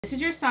This is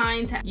your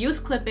sign to use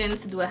clip-ins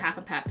to do a half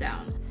a pat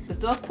down.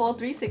 Let's do a full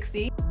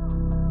 360.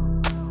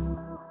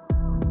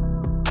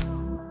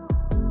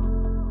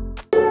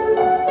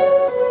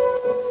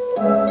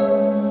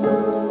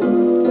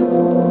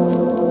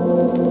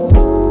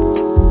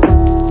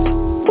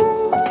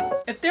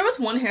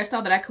 One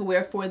hairstyle that I could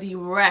wear for the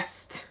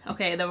rest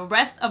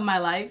of my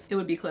life, it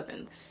would be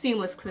clip-ins.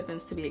 Seamless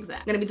clip-ins to be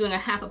exact. I'm gonna be doing a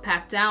half a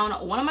pat down.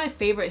 One of my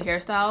favorite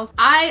hairstyles.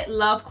 I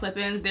love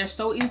clip-ins. They're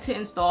so easy to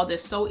install. They're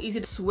so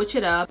easy to switch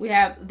it up. We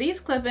have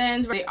these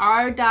clip-ins. They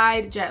are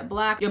dyed jet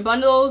black. Your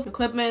bundles, your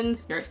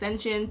clip-ins, your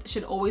extensions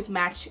should always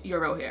match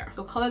your real hair.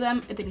 So color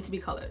them if they need to be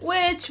colored.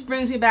 Which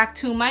brings me back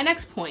to my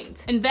next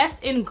point.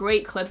 Invest in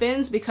great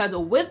clip-ins, because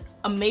with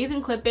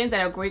amazing clip-ins that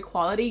are great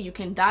quality, you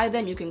can dye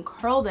them, you can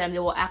curl them, they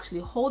will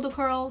actually hold the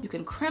curl, you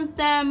can crimp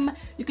them,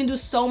 you can do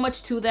so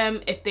much to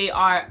them if they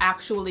are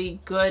actually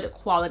good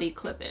quality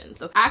clip-ins.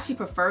 So I actually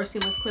prefer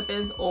seamless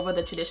clip-ins over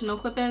the traditional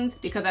clip-ins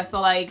because I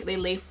feel like they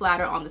lay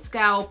flatter on the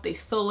scalp, they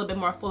feel a little bit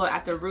more fuller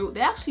at the root.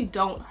 They actually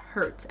don't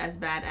hurt as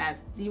bad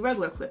as the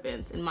regular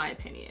clip-ins, in my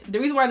opinion. The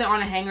reason why they're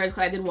on a hanger is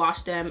because I did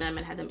wash them and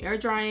had them air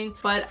drying,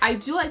 but I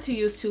do like to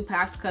use 2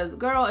 packs because,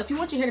 girl, if you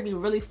want your hair to be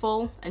really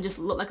full and just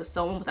look like a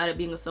sew-in without it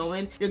being a sew-in,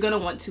 you're gonna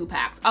want 2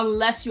 packs,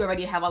 unless you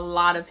already have a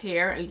lot of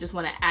hair and you just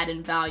want to add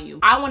in volume.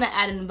 I want to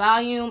add in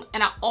volume,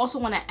 and I also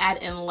want to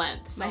add in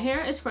length. My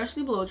hair is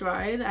freshly blow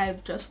dried.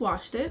 I've just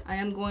washed it. I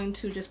am going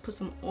to just put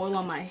some oil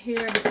on my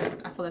hair because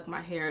I feel like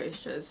my hair is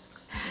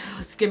just,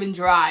 it's giving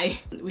dry.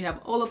 We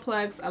have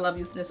Olaplex. I love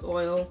using this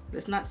oil.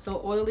 It's not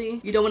so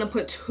oily. You don't want to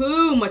put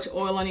too much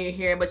oil on your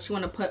hair, but you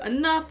want to put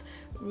enough.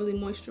 Really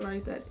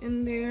moisturize that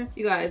in there.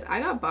 You guys,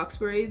 I got box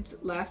braids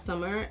last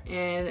summer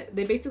and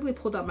they basically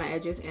pulled out my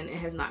edges and it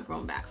has not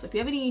grown back. So if you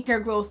have any hair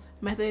growth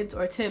methods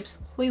or tips,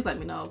 please let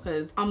me know,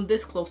 because I'm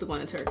this close to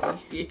going to Turkey.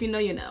 If you know,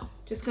 you know.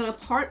 Just gonna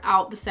part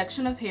out the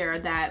section of hair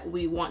that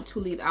we want to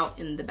leave out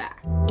in the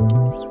back.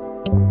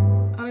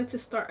 I like to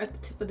start at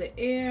the tip of the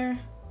ear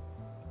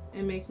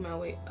and make my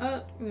way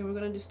up, and then we're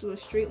gonna just do a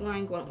straight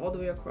line going all the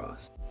way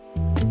across.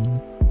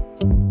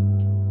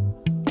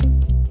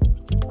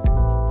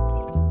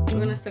 We're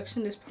gonna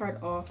section this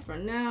part off for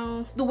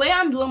now. The way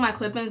I'm doing my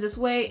clip-ins this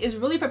way is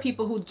really for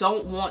people who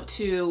don't want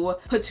to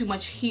put too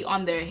much heat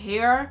on their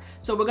hair.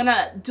 So we're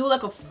gonna do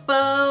like a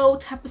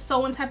faux type of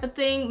sewing type of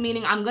thing,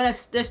 meaning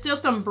there's still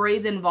some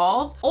braids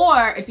involved.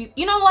 Or if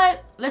you know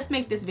what? Let's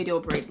make this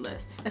video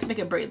braidless. Let's make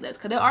it braidless,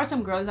 because there are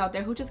some girls out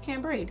there who just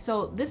can't braid.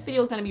 So this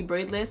video is gonna be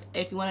braidless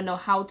if you wanna know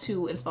how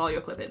to install your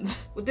clip-ins.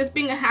 With this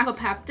being a half a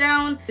pat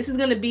down, this is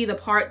gonna be the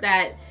part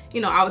that, you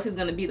know, obviously is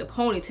gonna be the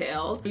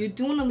ponytail. You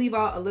do wanna leave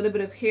out a little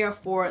bit of hair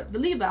for the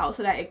leave out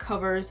so that it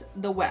covers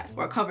the weft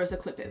or covers the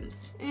clip-ins.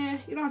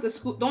 You don't have to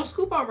scoop, don't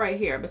scoop out right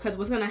here, because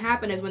what's gonna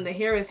happen is when the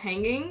hair is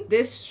hanging,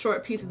 this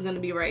short piece is gonna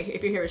be right here.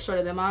 If your hair is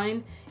shorter than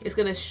mine, it's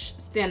gonna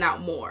stand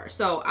out more.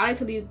 So I like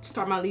to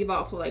start my leave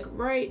out for like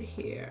right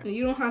here. And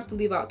you don't have to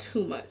leave out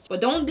too much,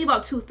 but don't leave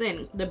out too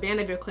thin. The band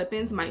of your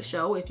clip-ins might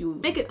show if you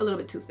make it a little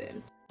bit too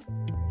thin.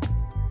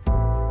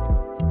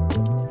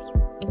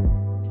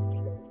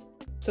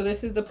 So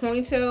this is the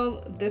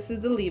ponytail, this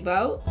is the leave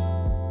out.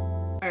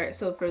 All right,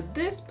 so for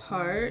this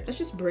part, let's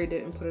just braid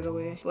it and put it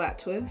away. Flat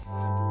twist.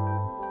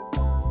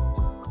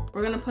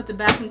 We're gonna put the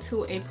back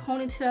into a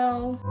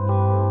ponytail.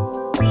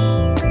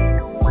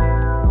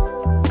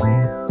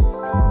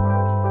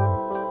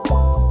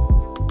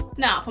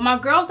 Now, for my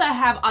girls that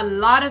have a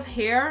lot of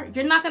hair,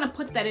 you're not gonna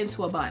put that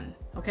into a bun.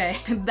 Okay,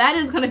 that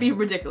is gonna be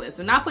ridiculous.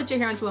 Do not put your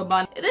hair into a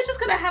bun. It's just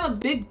gonna have a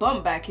big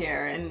bump back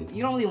here, and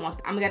you don't really want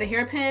that. I'm gonna get a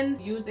hairpin,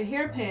 use the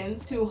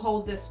hairpins to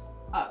hold this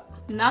up.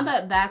 Now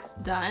that that's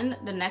done,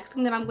 the next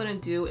thing that I'm gonna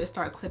do is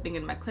start clipping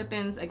in my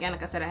clip-ins. Again,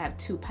 like I said, I have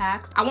 2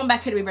 packs. I want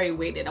back here to be very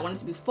weighted. I want it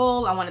to be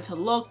full. I want it to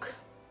look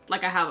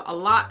like I have a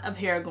lot of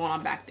hair going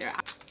on back there.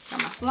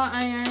 Got my flat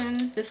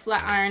iron. This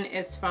flat iron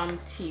is from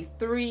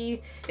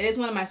T3. It is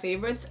one of my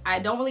favorites. I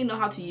don't really know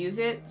how to use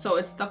it, so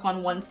it's stuck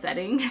on one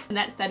setting, and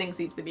that setting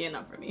seems to be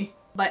enough for me.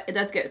 But it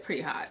does get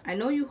pretty hot. I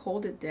know you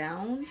hold it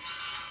down.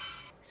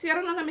 See, I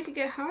don't know how to make it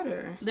get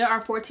hotter. There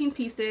are 14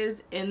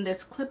 pieces in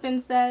this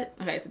clip-in set.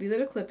 Okay, so these are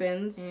the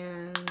clip-ins,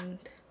 and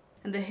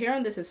the hair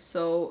on this is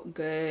so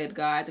good,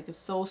 guys. Like, it's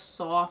so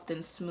soft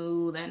and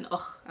smooth, and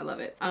ugh, I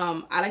love it.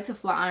 I like to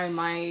flat iron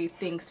my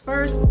things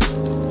first.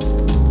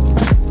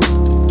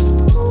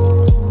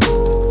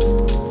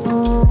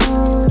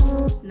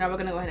 Now we're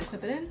gonna go ahead and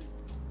clip it in.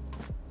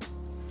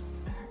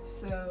 Alright,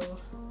 so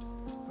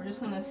we're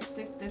just gonna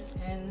stick this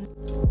in.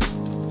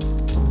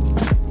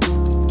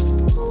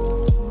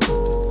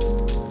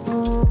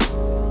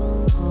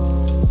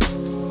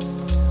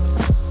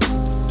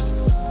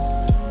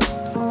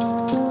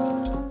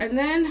 And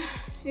then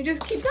you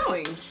just keep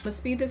going. Let's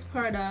speed this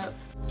part up.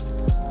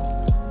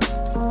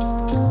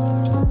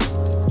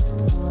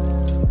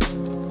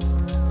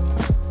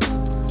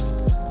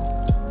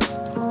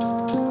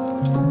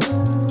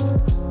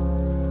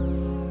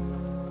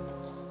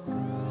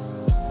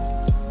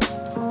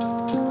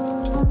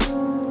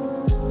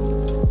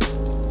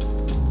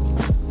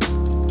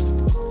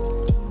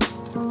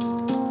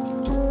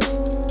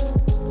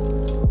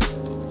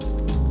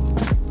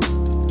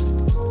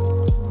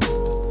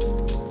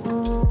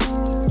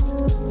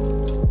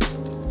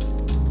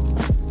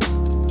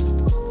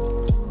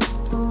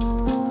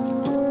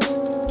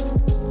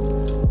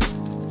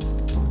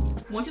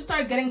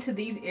 to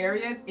these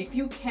areas, if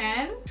you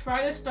can,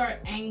 try to start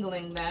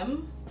angling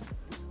them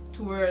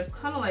to where it's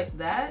kind of like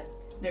that.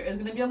 There is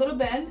gonna be a little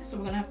bend, so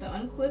we're gonna have to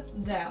unclip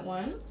that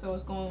one. So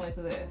it's going like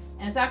this.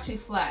 And it's actually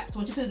flat. So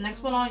once you put the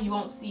next one on, you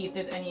won't see if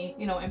there's any,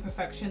 you know,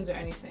 imperfections or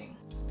anything.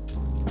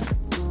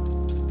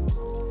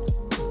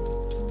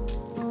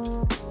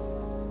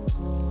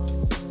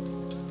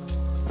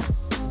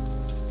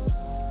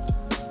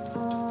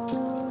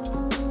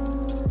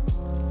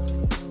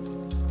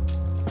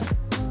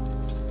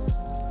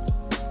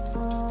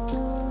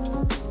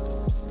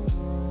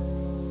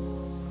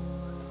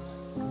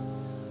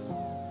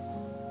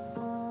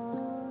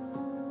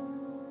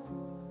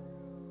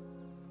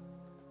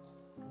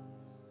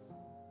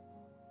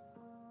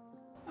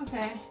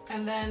 Okay,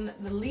 and then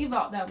the leave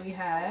out that we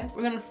had,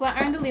 we're gonna flat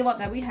iron the leave out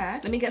that we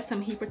had. Let me get some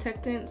heat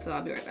protectant, so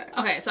I'll be right back.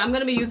 Okay, so I'm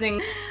gonna be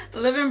using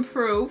Living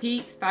Proof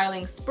Heat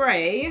Styling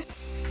Spray.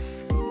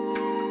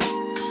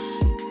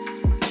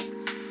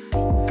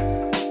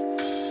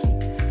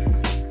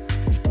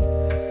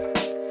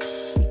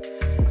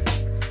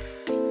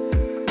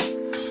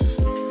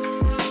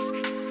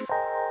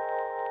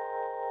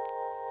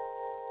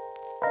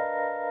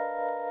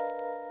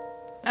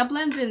 That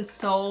blends in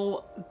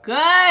so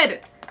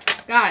good.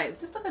 Guys,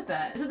 just look at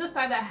that. This is the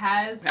side that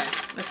has, okay,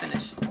 let's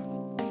finish.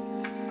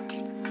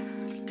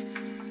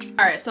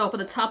 All right, so for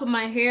the top of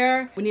my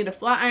hair, we need to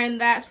flat iron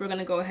that. So we're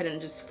gonna go ahead and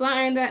just flat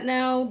iron that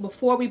now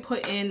before we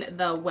put in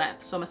the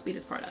weft. So I'm gonna speed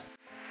this part up.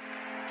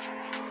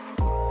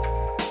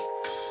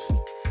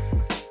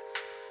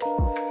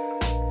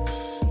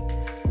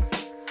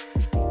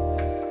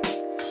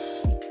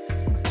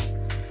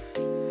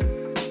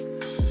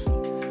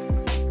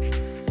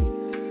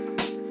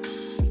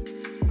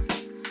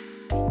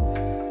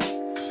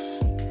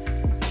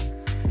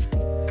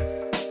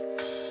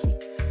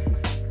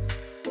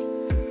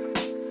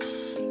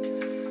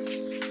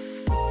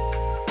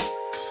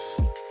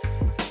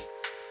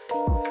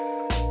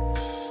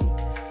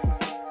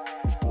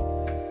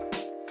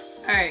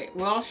 Alright,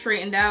 we're all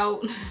straightened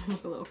out.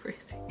 Look a little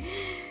crazy.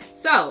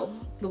 So,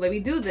 the way we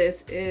do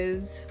this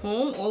is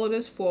comb all of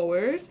this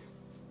forward.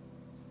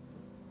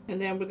 And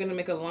then we're going to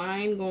make a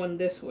line going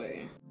this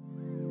way.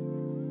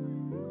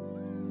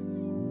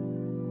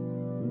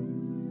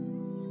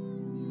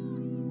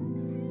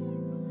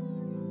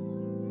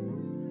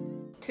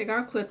 Take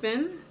our clip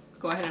in.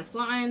 Go ahead and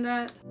flat iron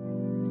that.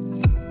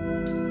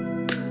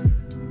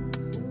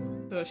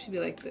 So it should be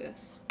like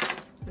this.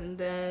 And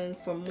then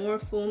for more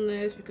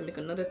fullness, we can make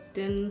another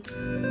thin.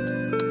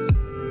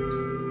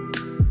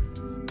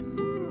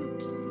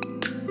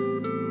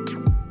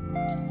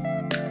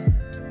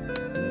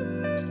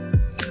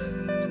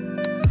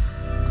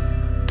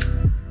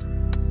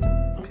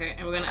 Okay,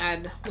 and we're gonna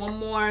add one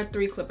more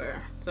 3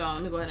 clipper. So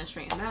let me go ahead and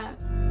straighten that.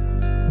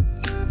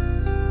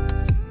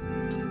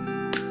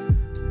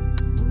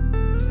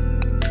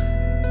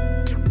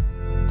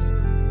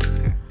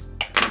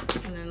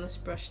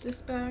 Brush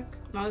this back.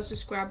 Now let's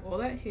just grab all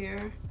that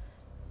hair.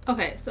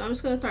 Okay, so I'm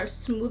just gonna start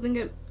smoothing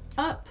it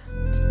up.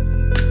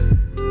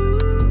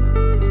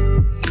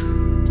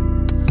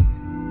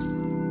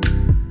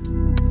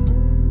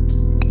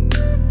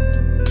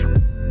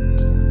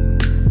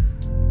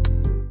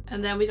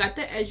 And then we got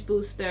the edge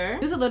booster.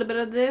 Use a little bit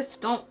of this.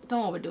 Don't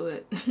overdo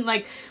it.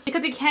 Like,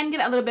 because it can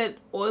get a little bit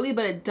oily,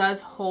 but it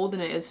does hold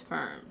and it is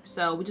firm.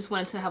 So we just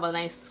wanted to have a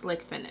nice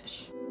slick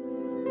finish.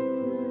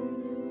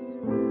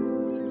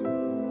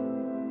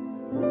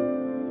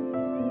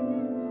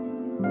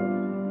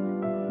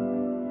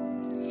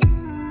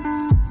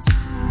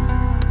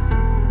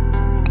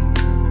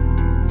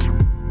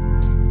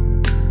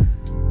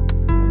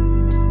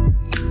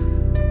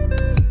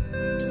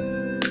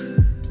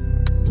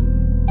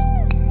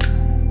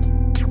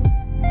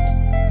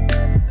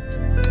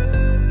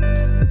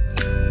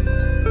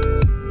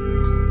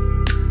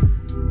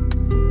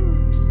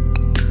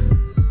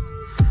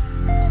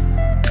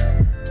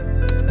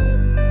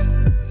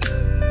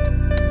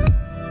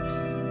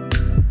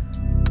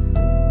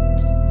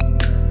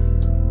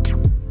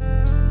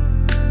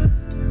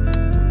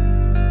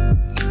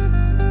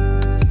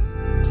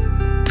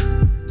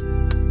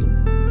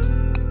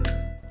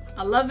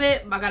 Love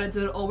it, but I gotta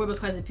do it over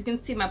because if you can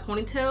see my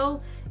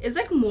ponytail is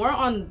like more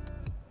on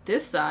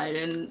this side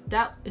and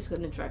that is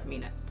gonna drive me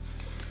nuts.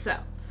 So,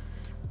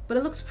 but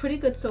it looks pretty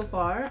good so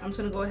far. I'm just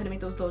gonna go ahead and make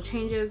those little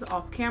changes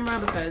off camera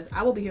because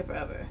I will be here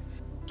forever.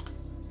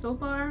 So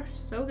far,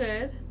 so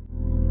good.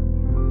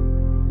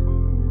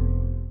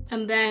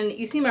 And then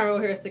you see my real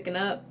hair sticking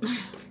up.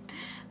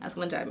 That's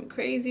gonna drive me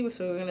crazy.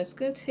 So we're just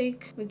gonna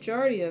take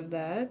majority of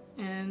that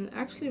and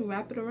actually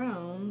wrap it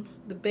around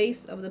the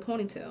base of the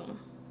ponytail.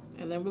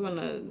 And then we're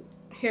gonna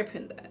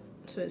hairpin that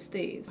so it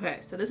stays.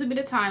 Okay, so this would be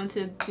the time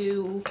to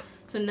do,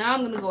 so now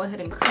I'm gonna go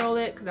ahead and curl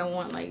it because I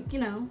want, like, you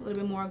know, a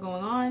little bit more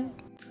going on.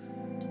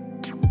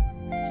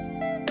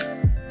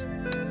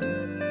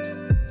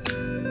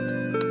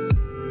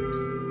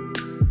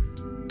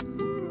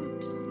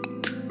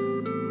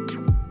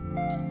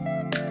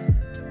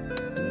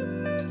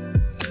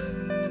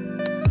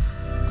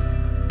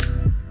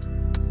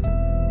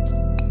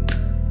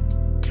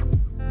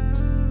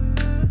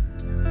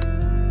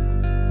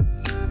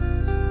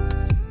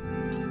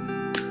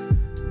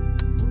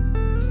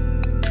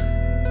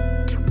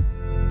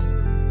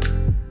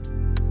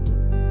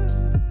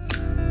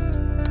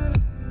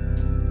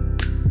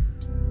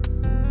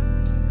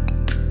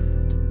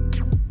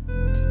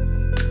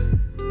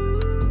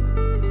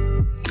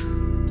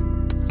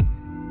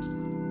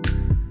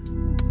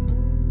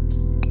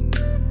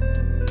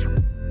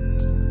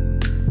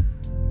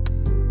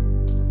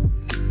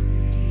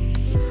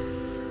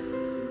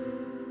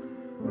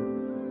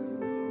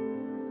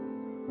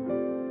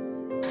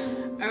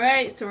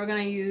 right, so we're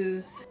gonna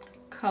use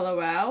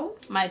Color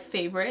Out, my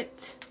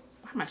favorite.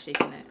 Why am I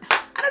shaking it?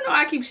 I don't know,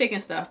 I keep shaking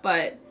stuff,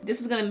 but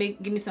this is gonna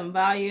give me some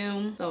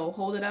volume, so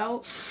hold it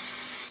out.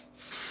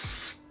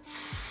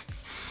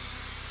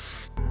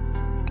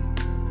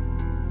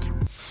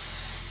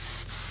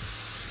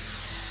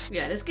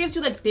 Yeah, this gives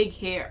you like big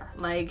hair,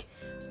 like,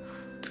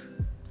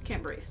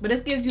 can't breathe. But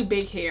this gives you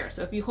big hair.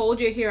 So if you hold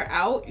your hair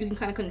out, you can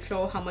kind of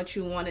control how much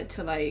you want it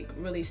to like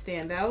really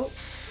stand out.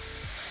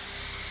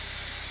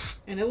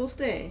 And it will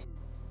stay.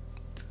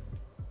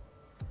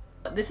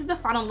 This is the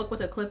final look with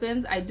the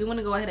clip-ins. I do want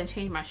to go ahead and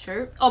change my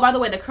shirt. Oh, by the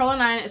way, the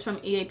curling iron is from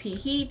EAP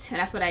Heat, and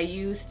that's what I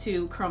use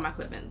to curl my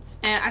clip-ins.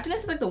 And I think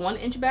this is like the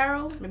 1-inch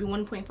barrel, maybe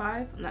 1.5,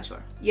 I'm not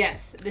sure.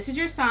 Yes, this is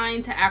your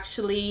sign to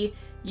actually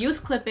use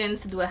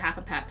clip-ins to do a half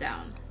a pat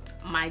down.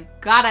 My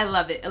God, I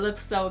love it. It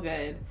looks so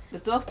good.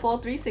 Let's do a full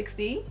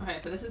 360. Okay,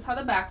 so this is how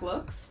the back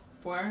looks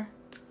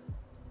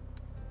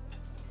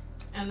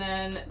and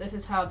then this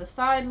is how the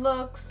side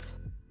looks.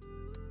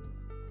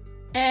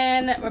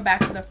 And we're back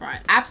to the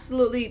front.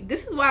 Absolutely,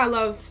 this is why I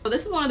love,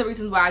 this is one of the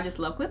reasons why I just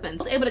love clip-ins.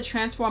 I was able to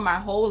transform my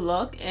whole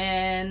look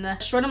in a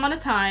short amount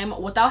of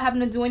time without having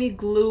to do any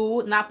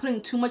glue, not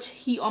putting too much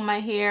heat on my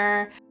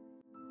hair.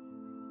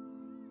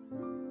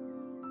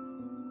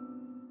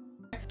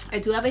 I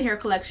do have a hair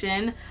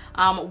collection.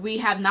 We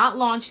have not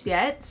launched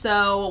yet,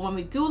 so when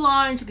we do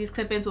launch, these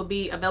clip-ins will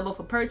be available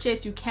for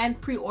purchase. You can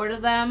pre-order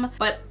them,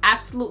 but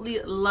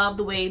absolutely love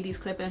the way these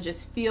clip-ins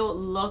just feel,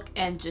 look,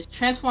 and just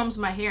transforms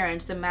my hair in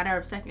just a matter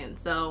of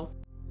seconds. So